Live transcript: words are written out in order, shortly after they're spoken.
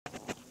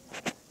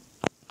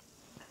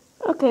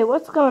Okay,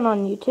 what's going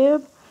on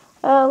YouTube?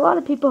 A lot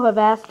of people have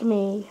asked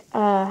me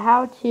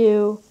how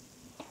to,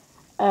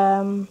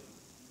 well,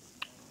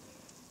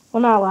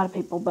 not a lot of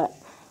people, but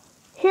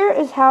here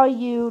is how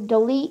you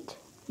delete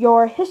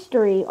your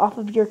history off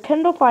of your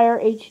Kindle Fire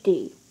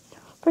HD.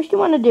 First you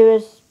want to do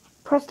is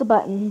press the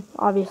button,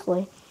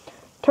 obviously.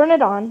 Turn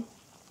it on.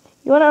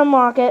 You want to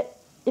unlock it.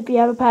 If you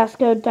have a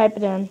passcode, type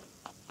it in.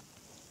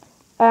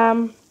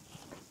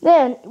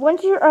 Then,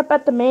 once you're up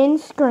at the main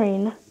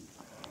screen,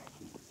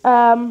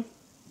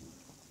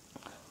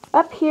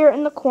 up here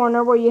in the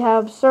corner where you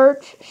have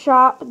search,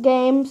 shop,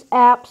 games,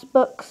 apps,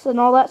 books, and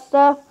all that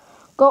stuff,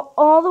 go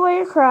all the way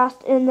across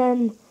and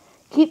then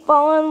keep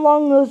following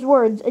along those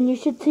words and you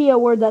should see a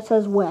word that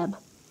says web.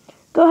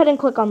 Go ahead and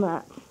click on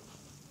that.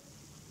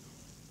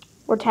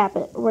 Or tap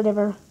it, or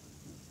whatever.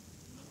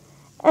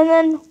 And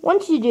then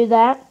once you do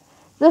that,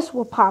 this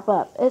will pop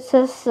up. It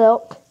says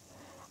Silk.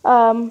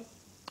 And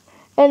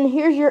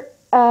here's your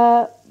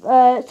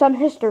some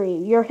history.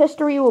 Your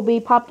history will be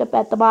popped up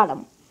at the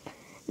bottom.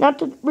 Now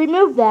to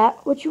remove that,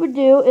 what you would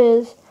do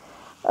is,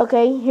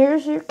 okay,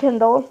 here's your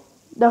Kindle.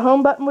 The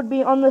home button would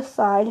be on this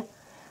side.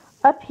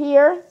 Up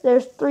here,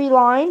 there's 3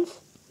 lines.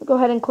 Go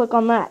ahead and click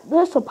on that.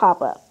 This will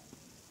pop up.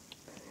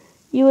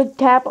 You would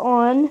tap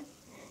on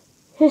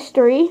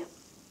history,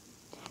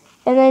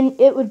 and then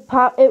it would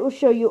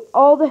show you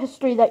all the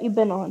history that you've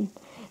been on.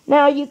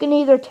 Now you can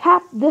either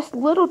tap this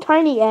little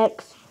tiny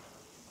X,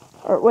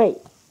 or wait.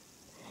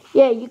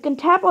 Yeah, you can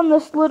tap on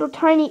this little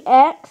tiny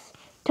X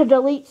to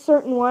delete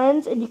certain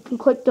ones, and you can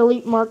click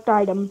delete marked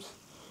items.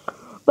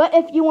 But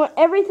if you want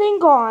everything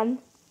gone,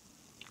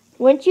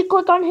 once you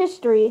click on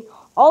history,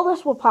 all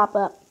this will pop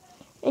up.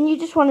 And you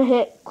just want to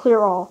hit clear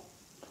all.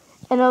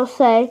 And it'll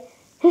say,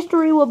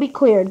 history will be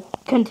cleared.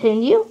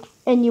 Continue,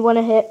 and you want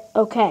to hit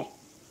OK.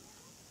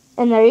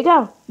 And there you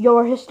go.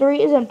 Your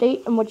history is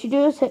empty, and what you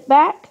do is hit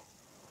back,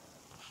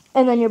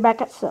 and then you're back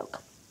at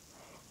Silk.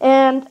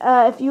 And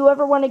if you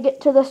ever want to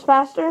get to this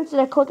faster, instead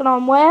of clicking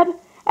on web,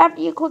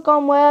 after you click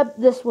on web,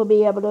 this will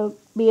be able to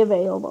be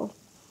available.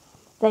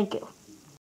 Thank you.